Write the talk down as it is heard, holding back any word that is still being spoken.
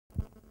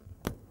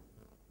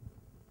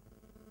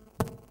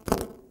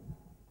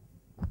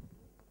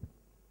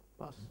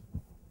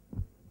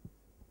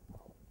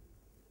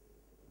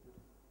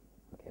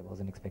Okay, I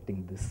wasn't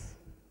expecting this.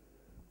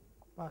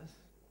 Pass.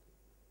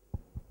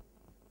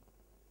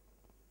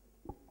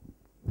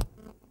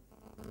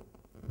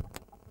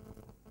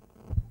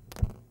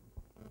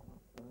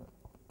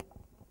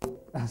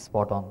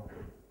 Spot on.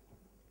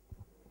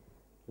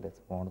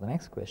 Let's move on to the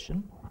next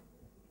question.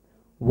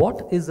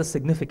 What is the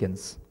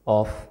significance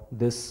of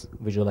this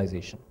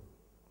visualization?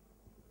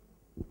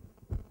 You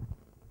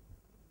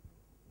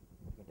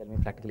can tell me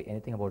practically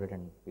anything about it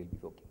and we'll be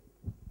okay.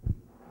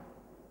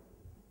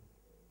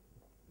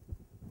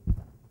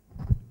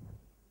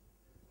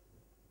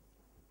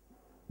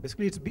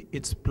 Basically,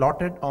 it's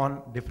plotted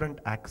on different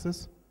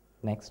axes.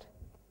 Next.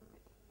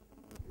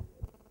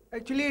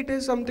 Actually, it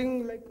is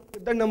something like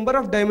the number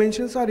of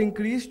dimensions are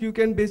increased. You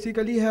can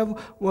basically have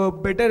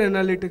better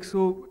analytics.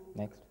 So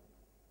Next.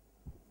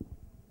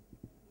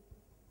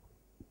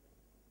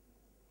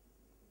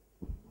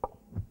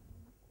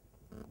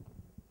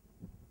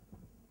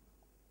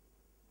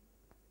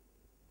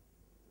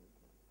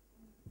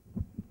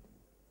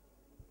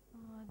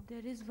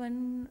 There is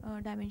one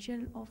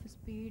dimension of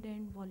speed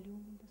and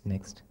volume.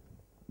 Next.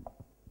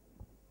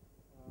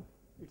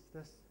 It's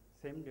the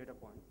same data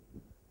point.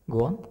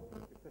 Go on.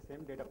 It's the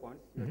same data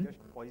points. You're just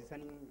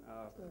positioning.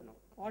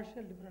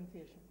 Partial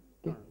differentiation.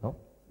 Okay. No.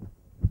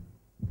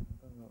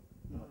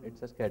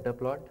 It's a scatter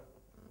plot.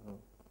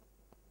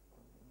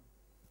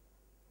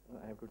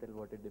 I have to tell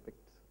what it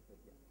depicts.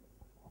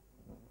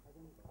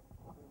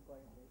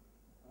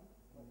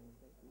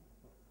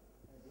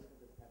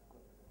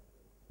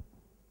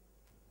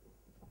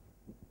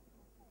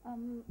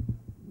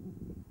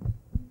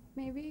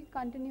 Maybe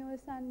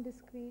continuous and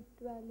discrete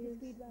values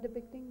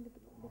depicting.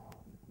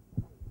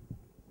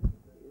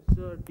 It's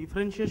a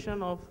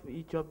differentiation of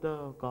each of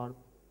the curve.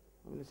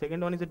 The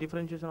second one is a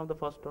differentiation of the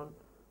first one.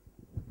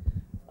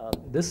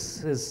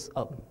 This is,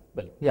 well,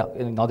 yeah,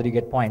 now that you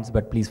get points,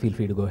 but please feel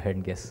free to go ahead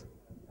and guess.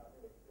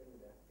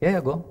 Yeah,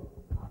 go.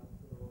 It's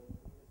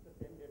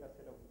the same data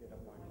set of data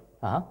points.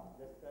 Uh-huh.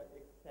 Just the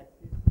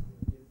x-axis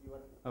is your.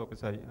 Okay,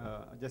 sorry.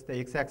 Just the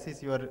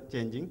x-axis you are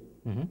changing.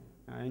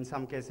 In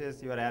some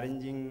cases, you are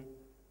arranging.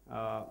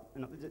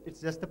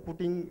 It's just the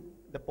putting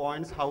the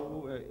points how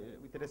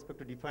with respect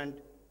to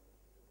different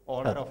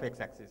order of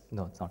x-axis.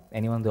 No, it's not.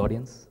 Anyone in the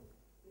audience?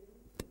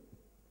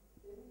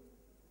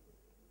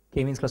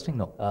 K means clustering?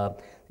 No.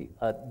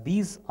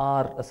 These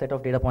are a set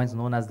of data points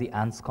known as the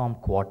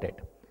Anscombe quartet.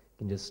 You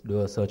can just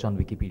do a search on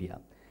Wikipedia.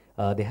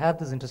 They have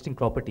this interesting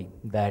property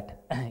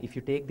that if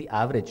you take the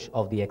average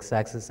of the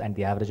x-axis and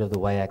the average of the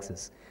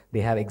y-axis, they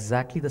have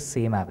exactly the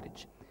same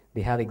average.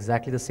 They have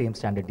exactly the same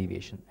standard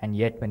deviation, and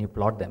yet when you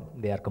plot them,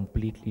 they are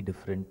completely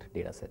different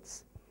data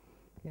sets.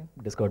 Okay?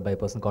 Discovered by a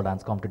person called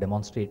Anscombe to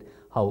demonstrate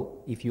how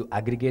if you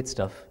aggregate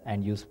stuff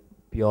and use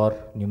pure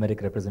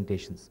numeric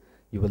representations,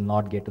 you will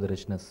not get to the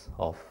richness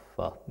of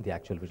the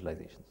actual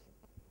visualizations.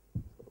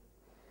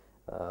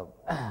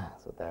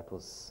 So that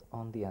was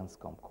on the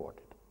Anscombe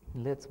quartet.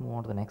 Let's move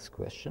on to the next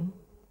question.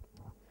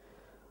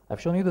 I've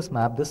shown you this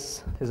map.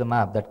 This is a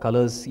map that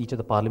colors each of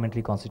the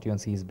parliamentary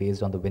constituencies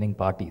based on the winning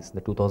parties,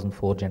 the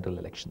 2004 general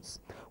elections.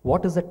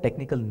 What is the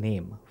technical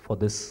name for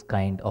this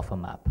kind of a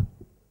map?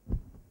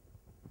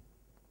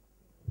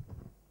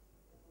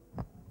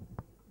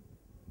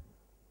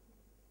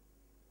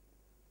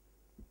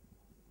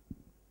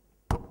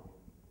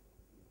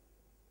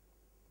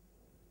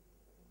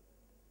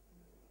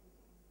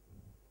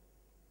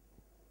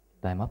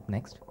 Time up.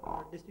 Next.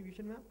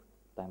 distribution map.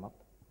 Time up.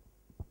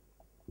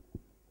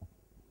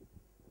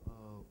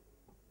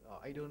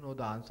 I don't know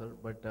the answer,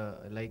 but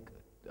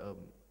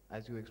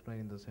as you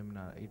explained in the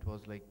seminar, it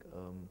was like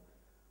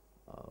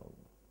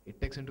it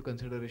takes into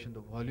consideration the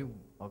volume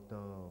of the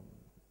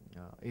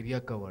area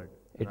covered.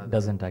 It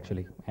doesn't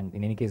actually, and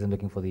in any case, I'm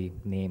looking for the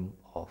name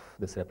of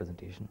this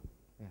representation.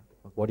 Yeah.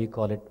 Okay. What do you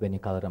call it when you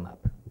color a map?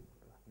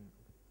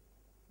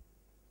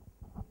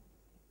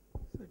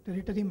 So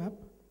territory map.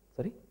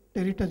 Sorry?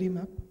 Territory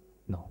map.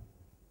 No.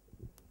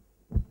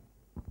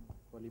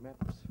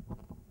 Polymaps.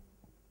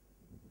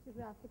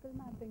 Graphical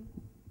mapping.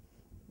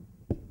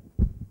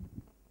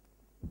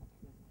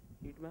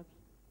 Heat maps.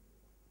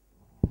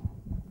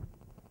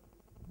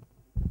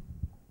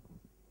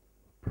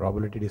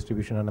 Probability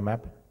distribution on a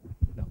map?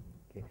 No.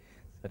 Okay.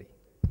 Sorry.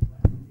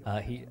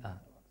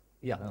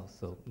 Yeah, no,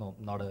 so no,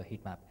 not a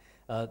heat map.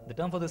 The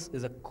term for this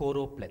is a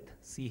choropleth,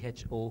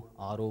 C-H-O-R-O-P-L-E-T-H,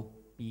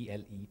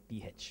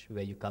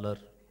 where you color,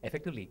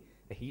 effectively,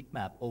 a heat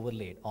map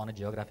overlaid on a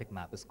geographic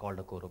map is called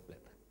a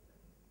choropleth.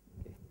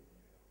 Okay.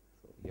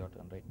 So your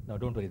turn, right? No,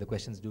 don't worry, the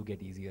questions do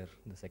get easier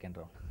in the second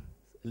round.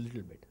 A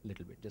little bit,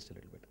 just a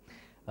little bit.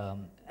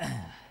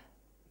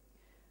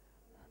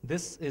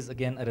 This is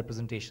again a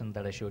representation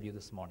that I showed you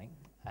this morning,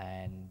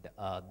 and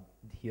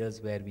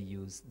here's where we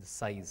use the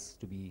size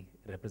to be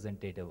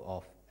representative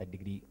of a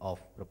degree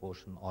of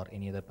proportion or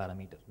any other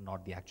parameter,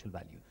 not the actual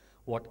value.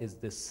 What is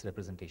this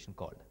representation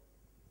called?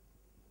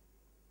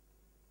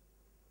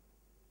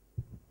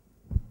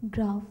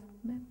 Graph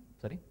map.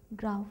 Sorry?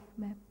 Graph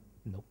map.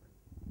 Nope,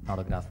 not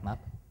a graph map.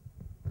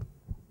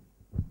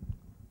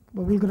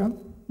 Bubble graph.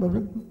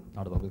 Bubble.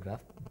 Not a bubble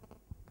graph.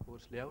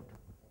 Force layout.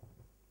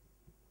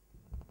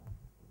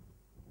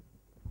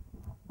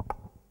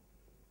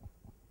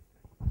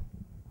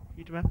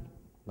 Heat map.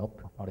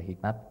 Nope, not a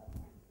heat map.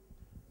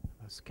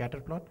 A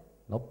scatter plot.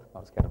 Nope,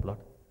 not a scatter plot.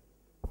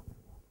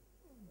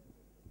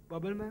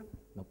 Bubble map.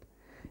 Nope.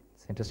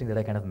 It's interesting that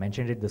I kind of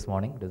mentioned it this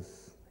morning.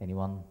 Does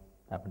anyone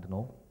happen to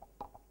know?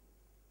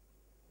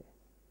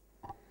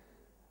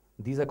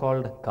 These are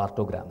called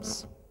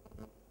cartograms.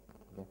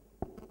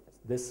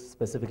 This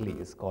specifically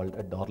is called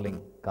a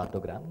Dorling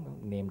cartogram,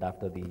 named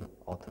after the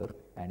author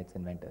and its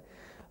inventor.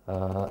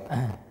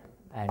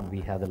 And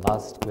we have the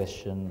last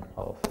question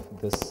of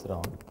this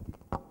round.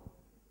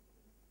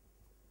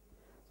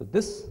 So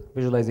this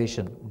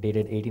visualization,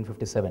 dated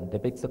 1857,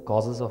 depicts the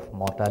causes of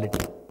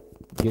mortality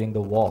during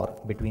the war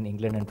between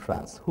England and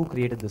France. Who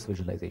created this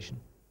visualization?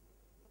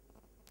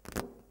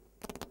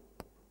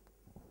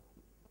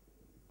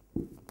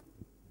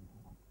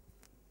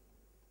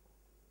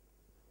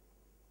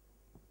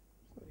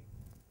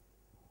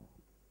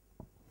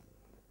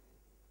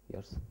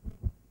 Yours.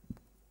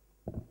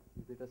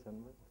 Is it a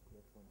sunburst?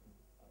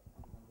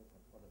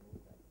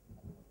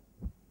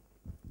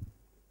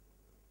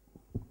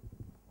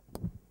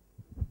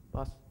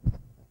 Pass.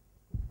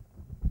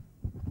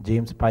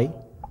 James Pye.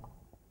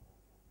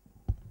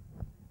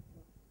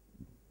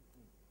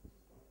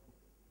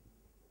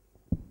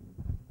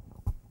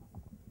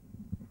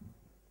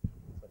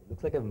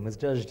 Looks like I've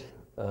misjudged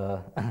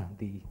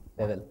the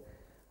level.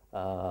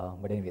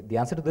 But anyway, the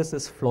answer to this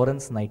is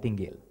Florence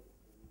Nightingale,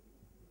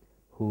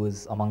 who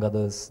is, among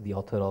others, the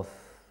author of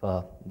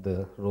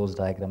the Rose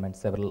diagram and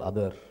several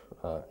other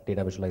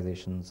data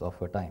visualizations of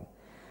her time.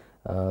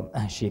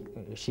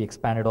 She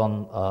expanded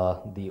on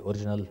the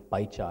original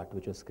pie chart,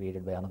 which was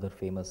created by another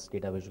famous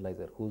data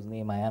visualizer, whose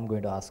name I am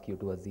going to ask you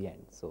towards the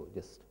end. So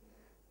just,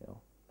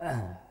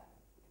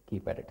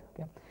 keep at it.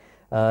 Okay.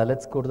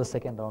 Let's go to the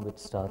second round, which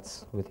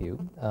starts with you.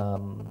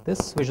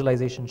 This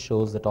visualization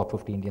shows the top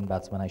 50 Indian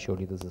batsmen. I showed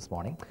you this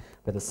morning,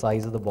 where the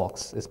size of the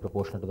box is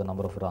proportional to the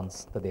number of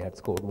runs that they had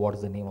scored. What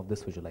is the name of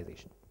this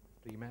visualization?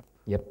 Tree map.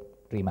 Yep,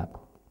 tree map.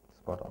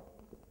 Spot on.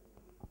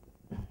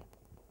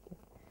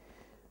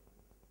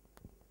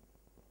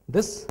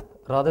 This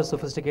rather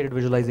sophisticated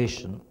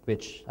visualization,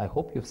 which I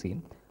hope you've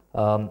seen,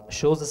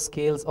 shows the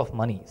scales of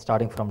money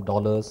starting from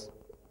dollars,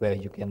 where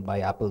you can buy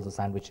apples or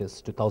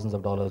sandwiches, to thousands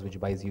of dollars, which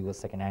buys you a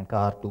second-hand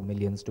car, to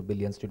millions, to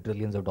billions, to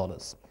trillions of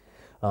dollars.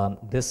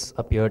 This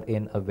appeared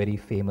in a very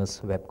famous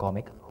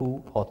webcomic.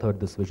 Who authored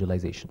this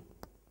visualization?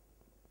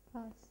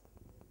 Pass.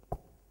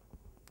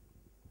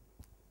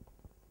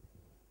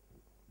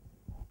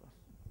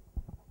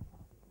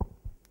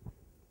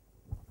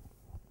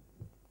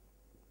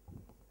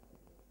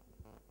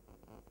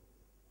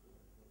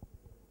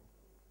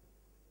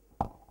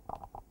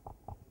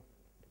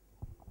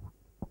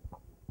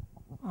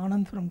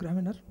 Anand from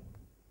Gramener.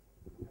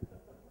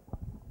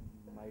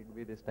 Might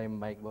be this time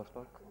Mike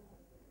Bostock.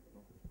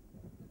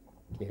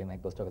 Clearly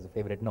Mike Bostock is a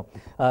favorite. No.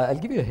 I'll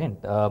give you a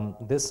hint.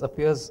 This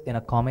appears in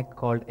a comic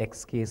called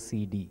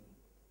XKCD.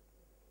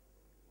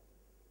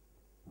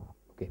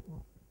 Okay.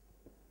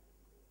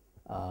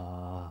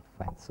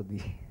 Fine. So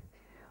the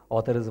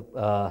author is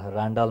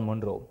Randall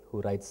Munro, who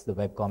writes the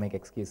webcomic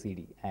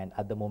XKCD. And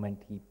at the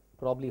moment, he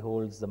probably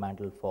holds the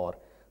mantle for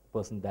the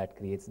person that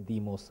creates the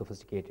most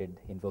sophisticated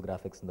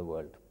infographics in the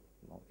world,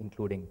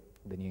 including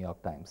the New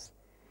York Times.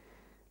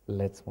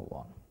 Let's move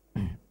on.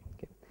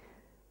 Okay.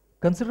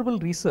 Considerable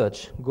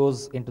research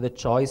goes into the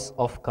choice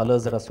of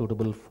colors that are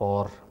suitable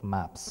for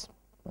maps,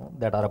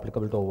 that are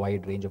applicable to a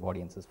wide range of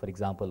audiences. For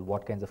example,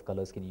 what kinds of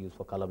colors can you use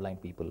for colorblind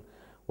people?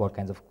 What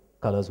kinds of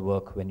colors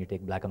work when you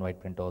take black and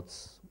white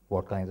printouts?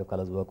 What kinds of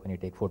colors work when you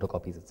take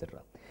photocopies,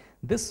 etc.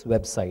 This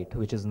website,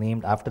 which is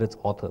named after its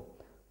author,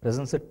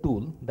 presents a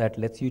tool that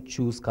lets you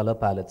choose color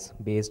palettes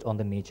based on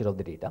the nature of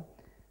the data,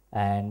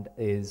 and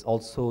is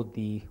also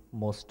the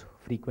most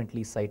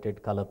frequently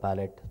cited color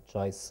palette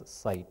choice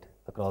site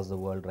across the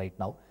world right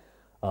now,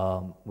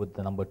 with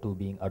the number 2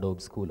 being Adobe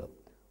Schooler.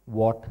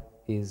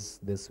 What is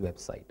this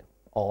website,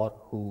 or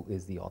who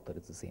is the author?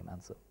 It's the same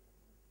answer.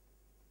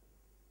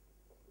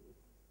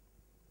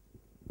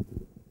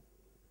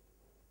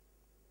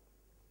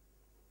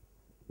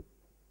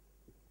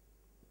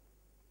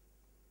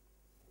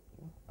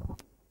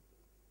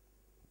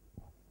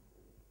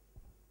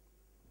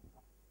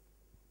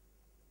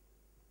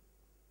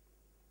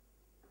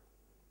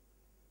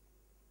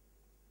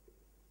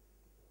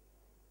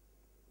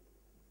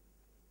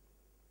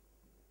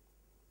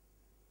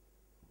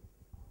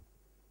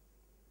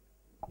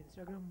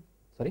 Instagram.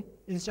 Sorry?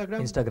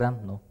 Instagram.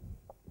 Instagram, no.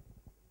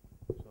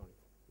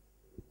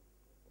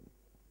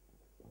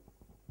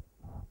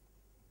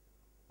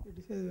 Did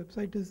you say the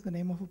website is the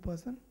name of a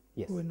person?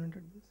 Yes. Who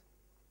invented this?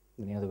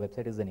 The name of the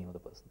website is the name of the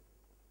person.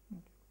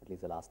 Okay. At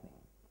least the last name.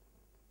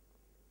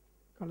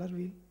 Color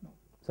wheel? No.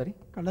 Sorry?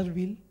 Color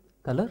wheel?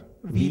 Color?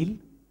 Wheel?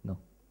 No.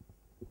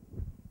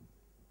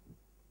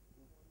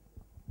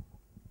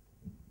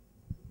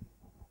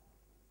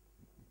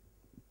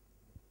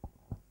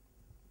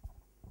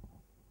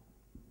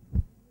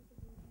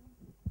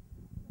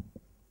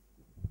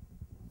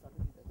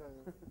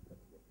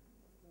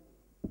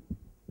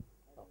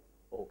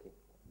 Okay.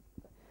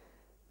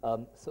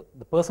 So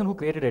the person who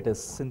created it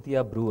is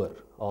Cynthia Brewer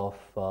of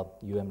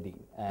UMD,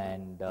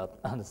 and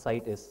the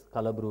site is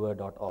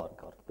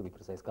colorbrewer.org, or to be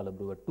precise,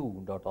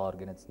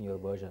 colorbrewer2.org in its newer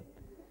version.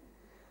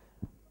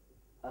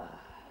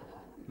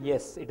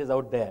 Yes, it is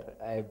out there.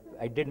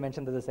 I did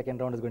mention that the second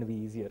round is going to be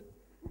easier.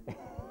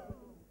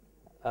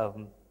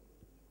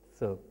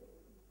 So,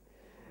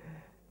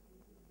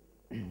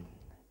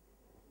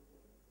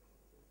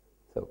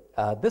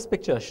 this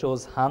picture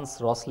shows Hans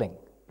Rosling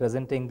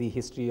presenting the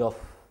history of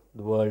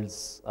the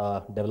world's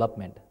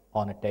development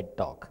on a TED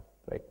Talk,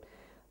 right?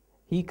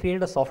 He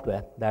created a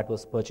software that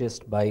was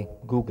purchased by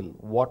Google.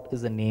 What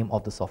is the name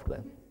of the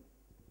software?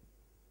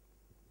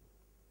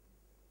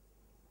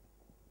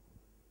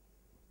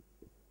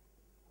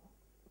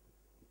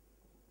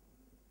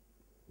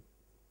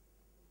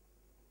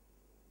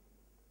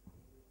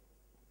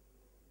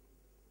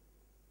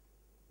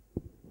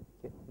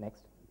 Okay,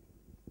 next.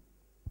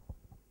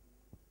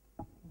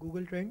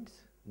 Google Trends.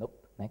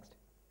 Nope, next.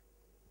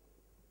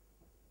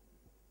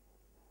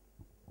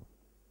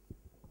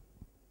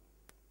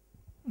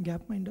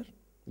 Gapminder.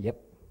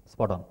 Yep,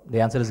 spot on.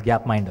 The answer is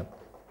Gapminder.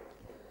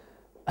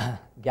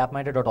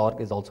 Gapminder.org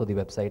is also the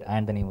website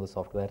and the name of the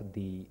software.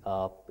 The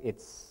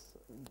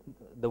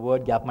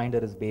word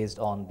Gapminder is based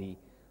on the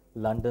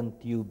London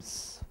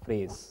Tube's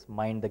phrase,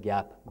 mind the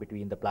gap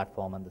between the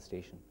platform and the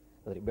station,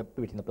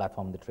 between the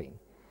platform and the train.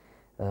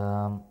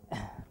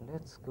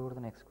 Let's go to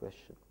the next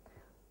question.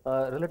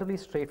 Relatively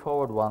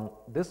straightforward one.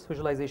 This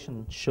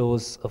visualization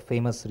shows a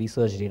famous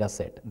research data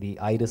set, the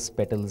iris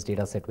petals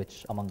data set,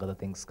 which among other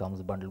things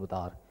comes bundled with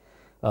R,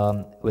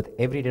 with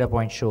every data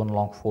point shown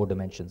along 4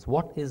 dimensions.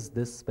 What is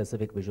this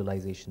specific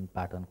visualization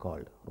pattern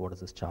called? What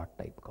is this chart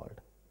type called?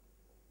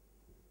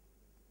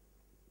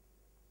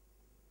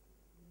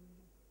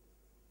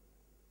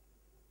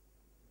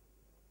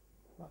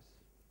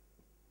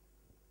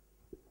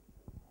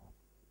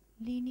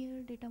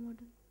 Linear data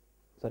model.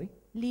 Sorry?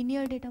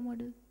 Linear data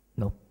model.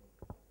 No.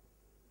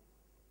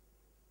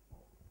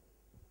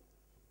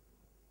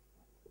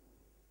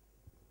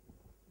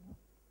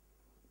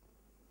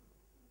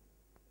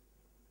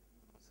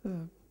 It's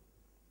a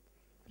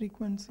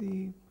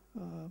frequency.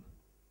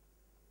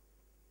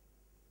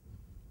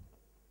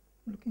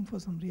 Looking for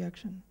some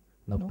reaction.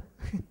 Nope. No.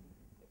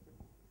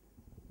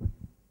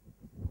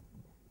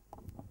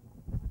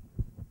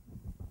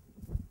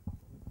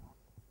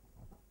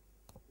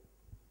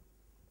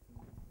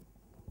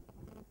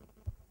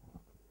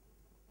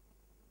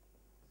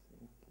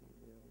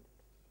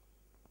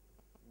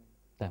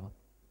 Time up.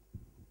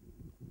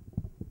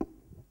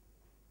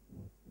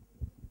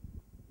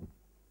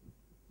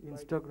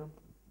 Instagram.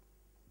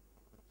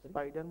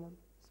 Spider model.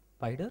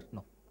 Spider?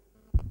 No.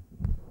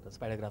 The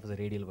spider graph is a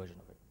radial version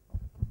of it.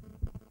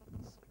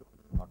 It's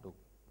not too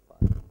far.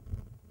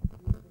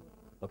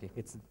 Okay,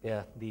 it's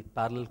the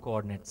parallel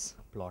coordinates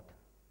plot.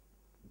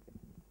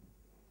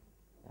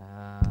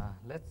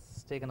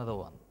 Let's take another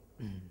one.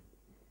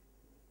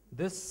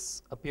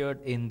 This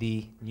appeared in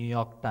the New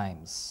York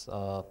Times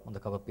on the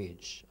cover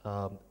page,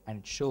 and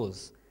it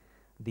shows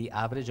the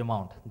average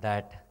amount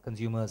that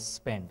consumers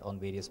spend on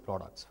various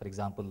products. For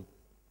example,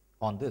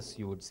 on this,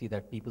 you would see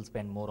that people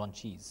spend more on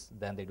cheese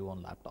than they do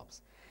on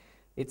laptops.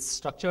 It's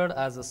structured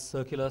as a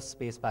circular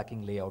space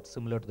packing layout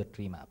similar to the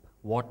tree map.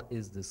 What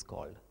is this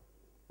called?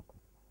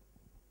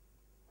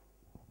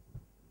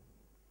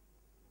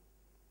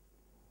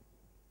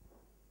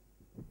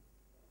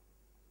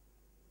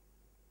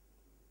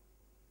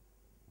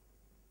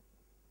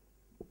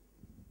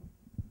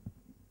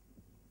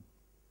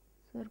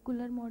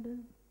 Circular model.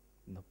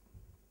 Nope.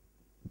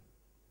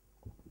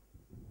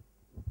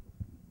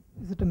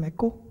 Is it a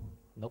Meko?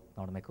 Nope,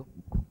 not a Meko.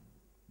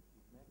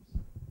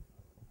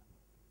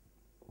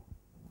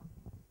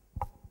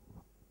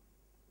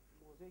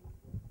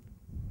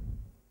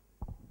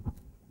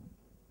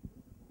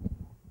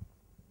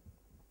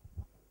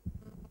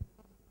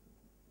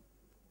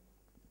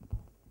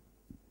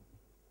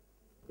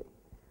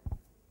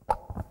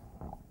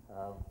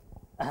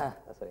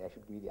 Sorry, I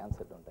should give you the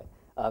answer, don't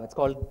I? It's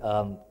called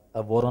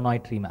a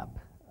Voronoi tree map,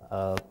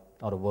 or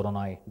a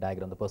Voronoi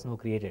diagram. The person who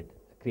created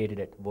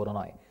it,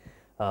 Voronoi,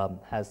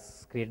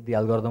 has created the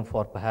algorithm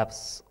for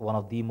perhaps one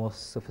of the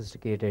most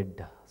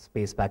sophisticated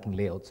space packing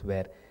layouts,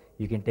 where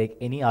you can take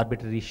any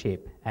arbitrary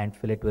shape and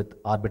fill it with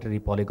arbitrary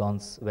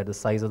polygons, where the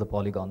size of the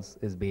polygons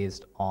is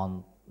based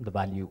on the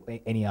value,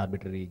 any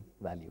arbitrary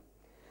value.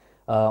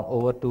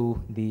 Over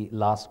to the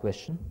last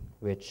question,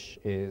 which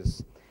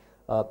is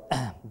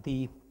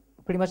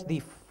pretty much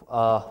the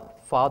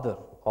father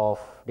of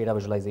data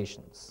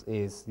visualizations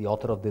is the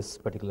author of this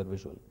particular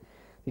visual.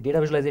 The data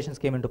visualizations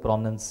came into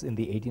prominence in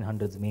the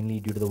 1800s mainly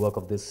due to the work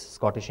of this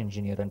Scottish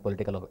engineer and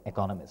political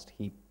economist.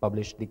 He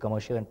published the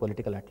Commercial and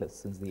Political Atlas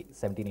since the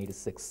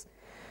 1786.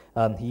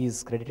 He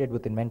is credited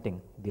with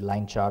inventing the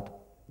line chart,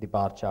 the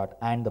bar chart,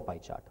 and the pie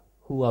chart.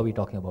 Who are we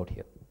talking about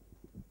here?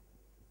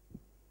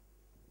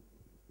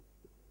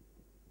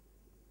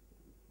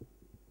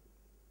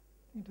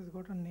 It has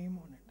got a name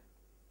on it.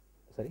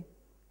 Sorry?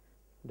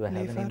 Do I have the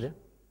name Playfair.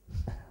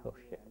 there? Oh,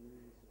 shit.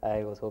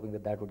 I was hoping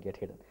that that would get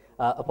hidden.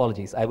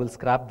 Apologies. I will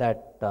scrap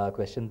that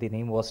question. The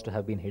name was to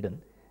have been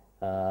hidden.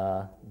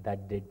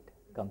 That did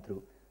come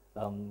through.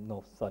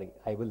 No, sorry.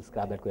 I will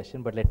scrap that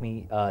question, but let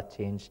me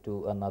change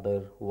to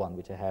another one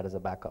which I had as a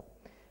backup.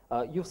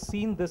 You've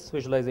seen this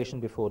visualization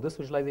before. This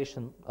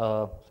visualization,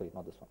 sorry,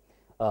 not this one.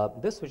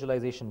 This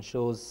visualization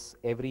shows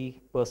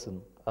every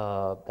person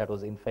that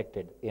was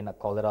infected in a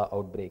cholera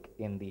outbreak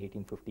in the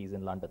 1850s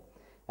in London,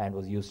 and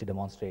was used to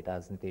demonstrate,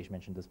 as Nitesh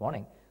mentioned this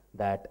morning,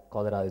 that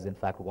cholera is in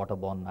fact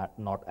waterborne,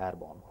 not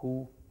airborne.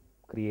 Who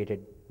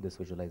created this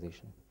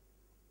visualization?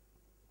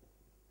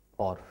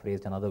 Or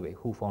phrased another way,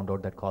 who found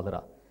out that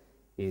cholera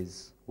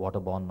is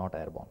waterborne, not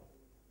airborne?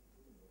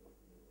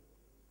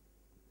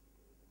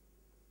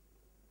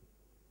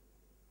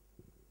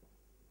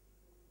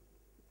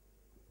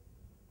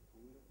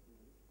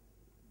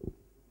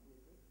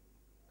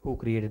 Who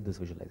created this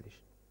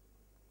visualization?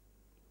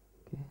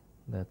 Okay,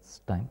 that's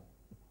time.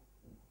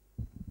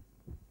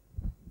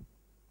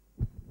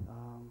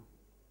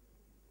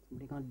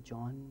 Somebody called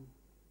John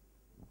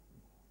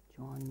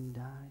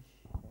Dash.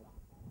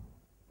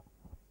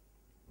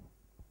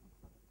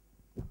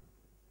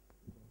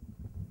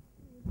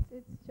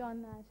 It's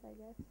John Nash, I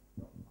guess.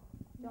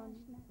 John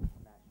Nash.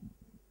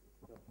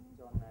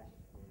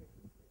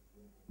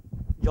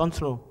 John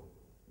Snow.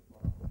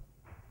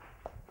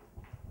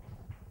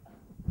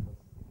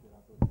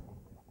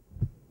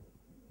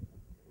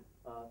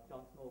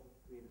 John Snow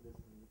created this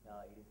in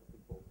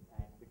 1854,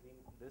 and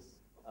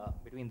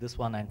between this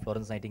one and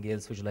Florence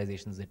Nightingale's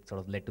visualizations, it sort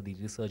of led to the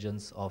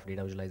resurgence of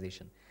data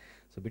visualization.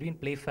 So between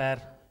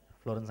Playfair,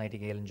 Florence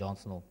Nightingale, and John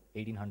Snow,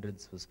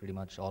 1800s was pretty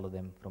much all of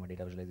them from a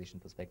data visualization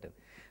perspective.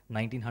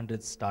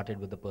 1900s started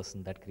with the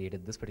person that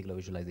created this particular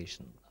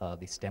visualization,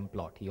 the stem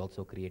plot. He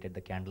also created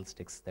the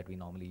candlesticks that we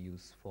normally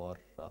use for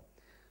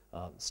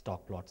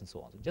stock plots and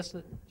so on. So just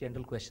a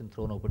general question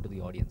thrown open to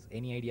the audience.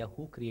 Any idea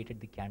who created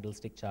the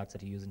candlestick charts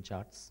that you use in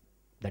charts,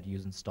 that you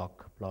use in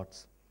stock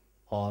plots,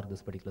 or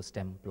this particular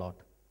stem plot?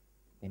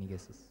 Any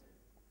guesses?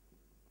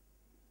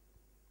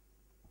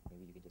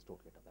 Maybe you can just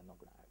total it up. I'm not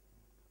going to add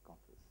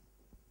confidence.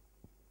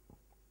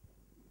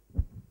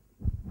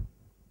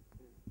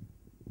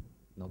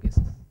 No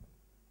guesses?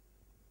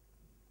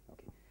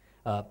 Okay.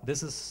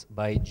 This is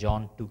by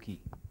John Tukey,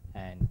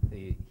 and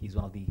he's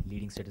one of the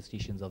leading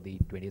statisticians of the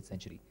 20th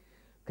century.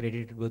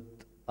 Credited with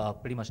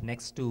pretty much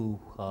next to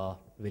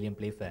William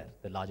Playfair,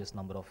 the largest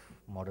number of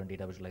modern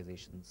data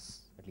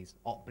visualizations, at least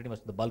pretty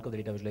much the bulk of the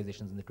data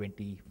visualizations in the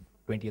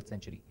 20th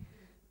century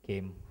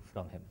came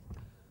from him.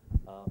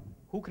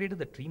 Who created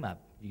the tree map?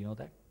 Do you know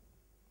that?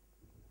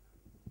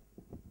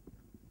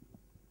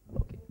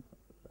 Okay.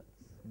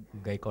 That's a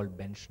guy called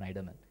Ben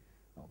Schneiderman.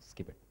 No,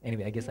 skip it.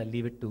 Anyway, I guess I'll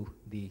leave it to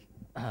the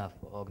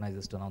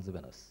organizers to announce the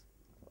winners.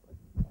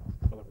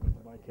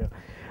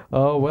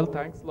 Well,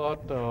 thanks a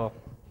lot.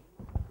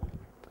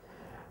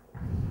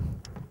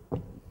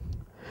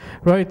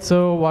 Right,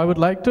 so I would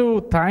like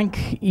to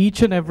thank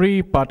each and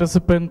every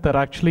participant that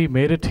actually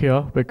made it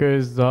here,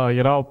 because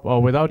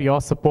without your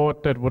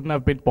support it wouldn't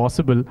have been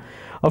possible.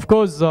 Of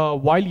course,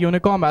 while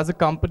Unicom as a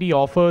company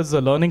offers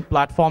a learning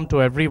platform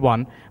to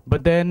everyone,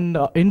 but then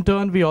in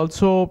turn we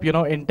also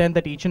intend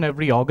that each and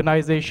every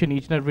organization,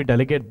 each and every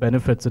delegate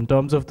benefits in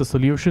terms of the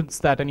solutions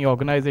that any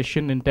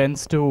organization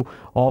intends to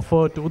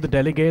offer to the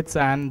delegates,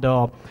 and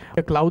a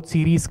cloud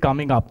series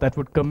coming up that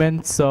would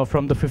commence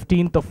from the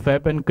 15th of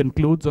Feb and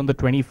concludes on the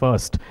 21st.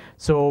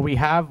 So we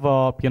have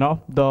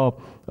the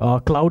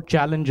cloud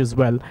challenge as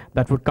well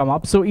that would come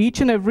up. So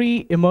each and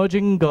every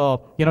emerging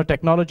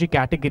technology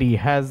category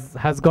has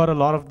got a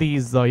lot of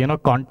these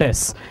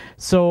contests.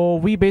 So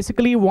we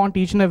basically want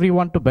each and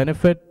everyone to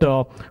benefit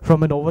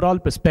from an overall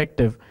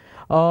perspective.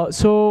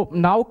 So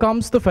now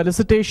comes the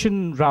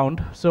felicitation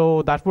round.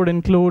 So that would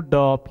include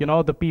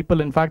the people,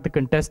 in fact the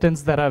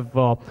contestants that have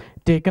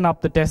taken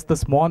up the test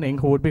this morning,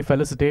 who would be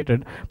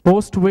felicitated,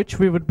 post which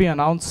we would be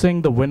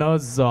announcing the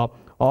winners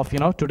of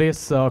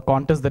today's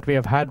contest that we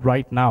have had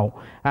right now,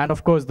 and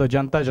of course the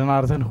Janta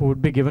Janardhan, who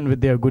would be given with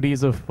their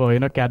goodies of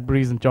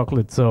Cadbury's and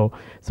chocolates. So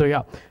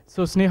yeah.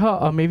 So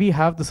Sneha, may we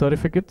have the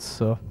certificates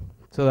so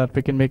that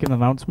we can make an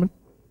announcement?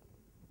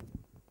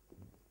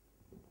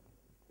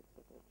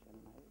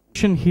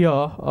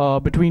 Here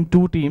between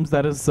two teams,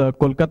 that is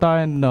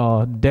Kolkata and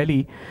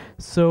Delhi.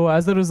 So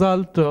as a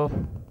result, we're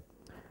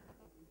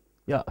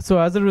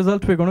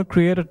going to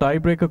create a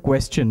tiebreaker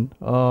question.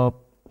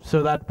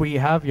 So that we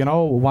have,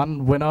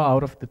 one winner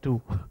out of the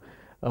two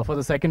for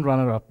the second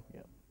runner-up.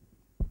 Yeah.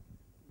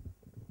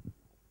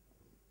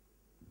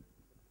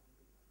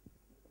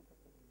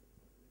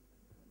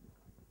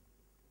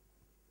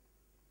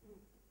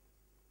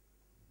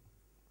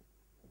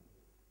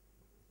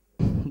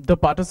 The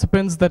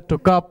participants that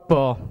took up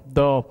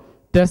the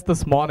test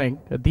this morning,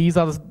 these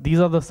are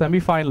the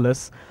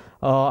semi-finalists,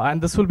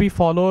 and this will be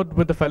followed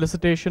with the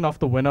felicitation of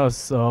the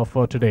winners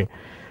for today.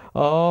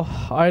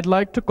 I'd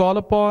like to call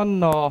upon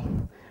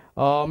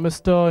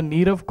Mr.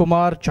 Neerav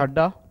Kumar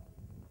Chadda.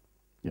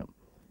 Yeah.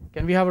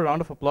 Can we have a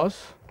round of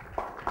applause?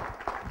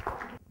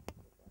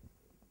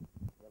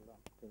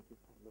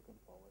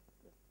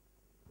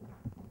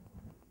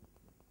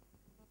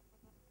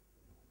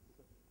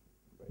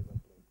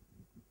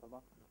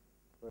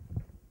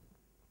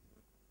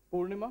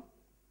 Purnima?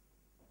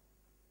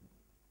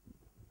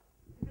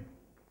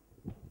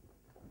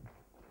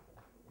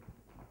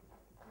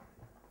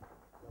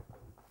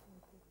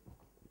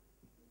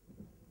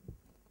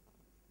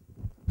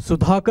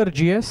 Sudhakar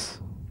GS?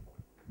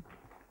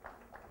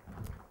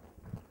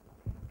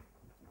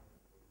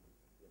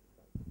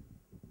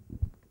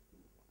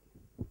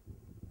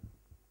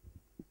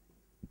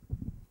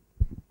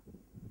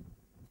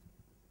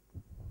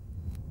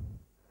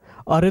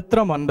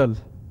 Aritra Mandal.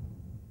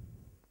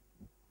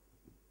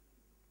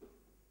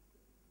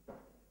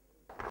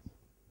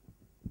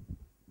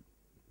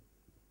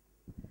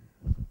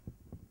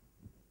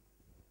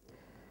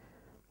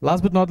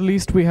 Last but not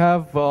least, we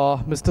have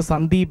Mr.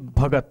 Sandeep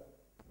Bhagat.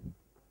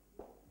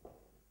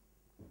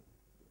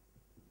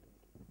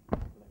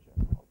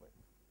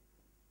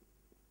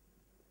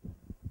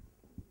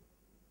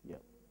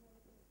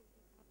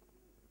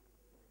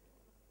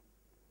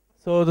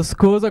 So the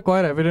scores are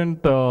quite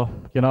evident,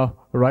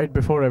 right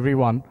before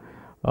everyone.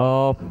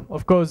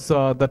 Of course,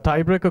 the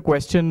tiebreaker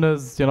question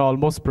is,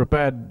 almost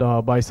prepared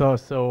by sir.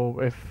 So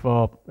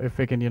if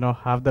we can,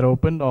 have that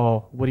open,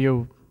 or would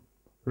you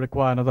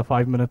require another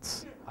 5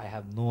 minutes? I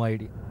have no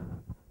idea.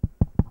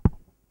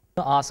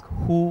 Ask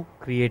who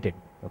created.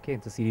 Okay,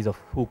 it's a series of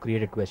who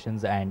created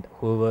questions, and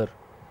whoever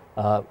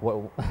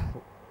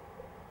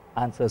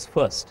answers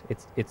first.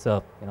 It's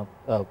a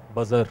a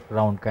buzzer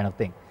round kind of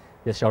thing.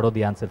 Just shout out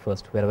the answer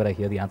first. Wherever I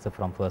hear the answer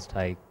from first,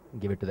 I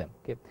give it to them.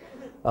 Okay.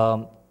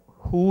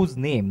 Whose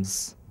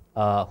names?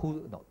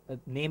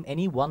 Name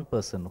any one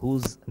person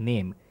whose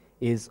name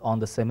is on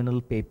the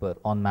seminal paper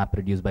on map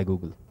produced by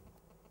Google.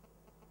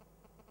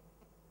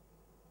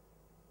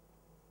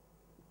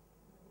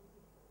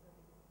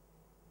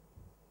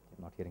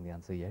 I'm not hearing the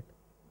answer yet.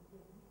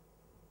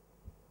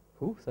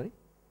 Who? Sorry.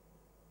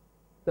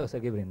 No,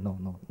 Sergey Brin.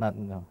 No.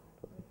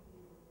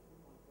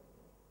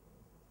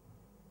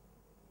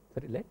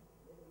 Sorry, let.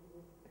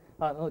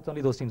 No, it's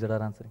only those teams that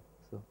are answering.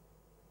 So,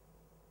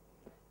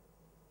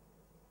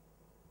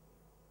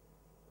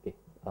 okay,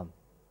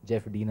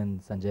 Jeff, Dean,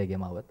 and Sanjay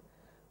Gemawat.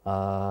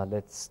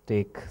 Let's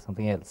take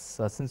something else.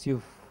 Since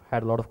you've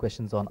had a lot of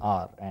questions on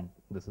R, and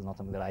this is not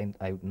something that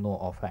I know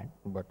offhand,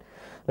 but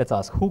let's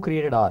ask, who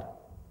created R?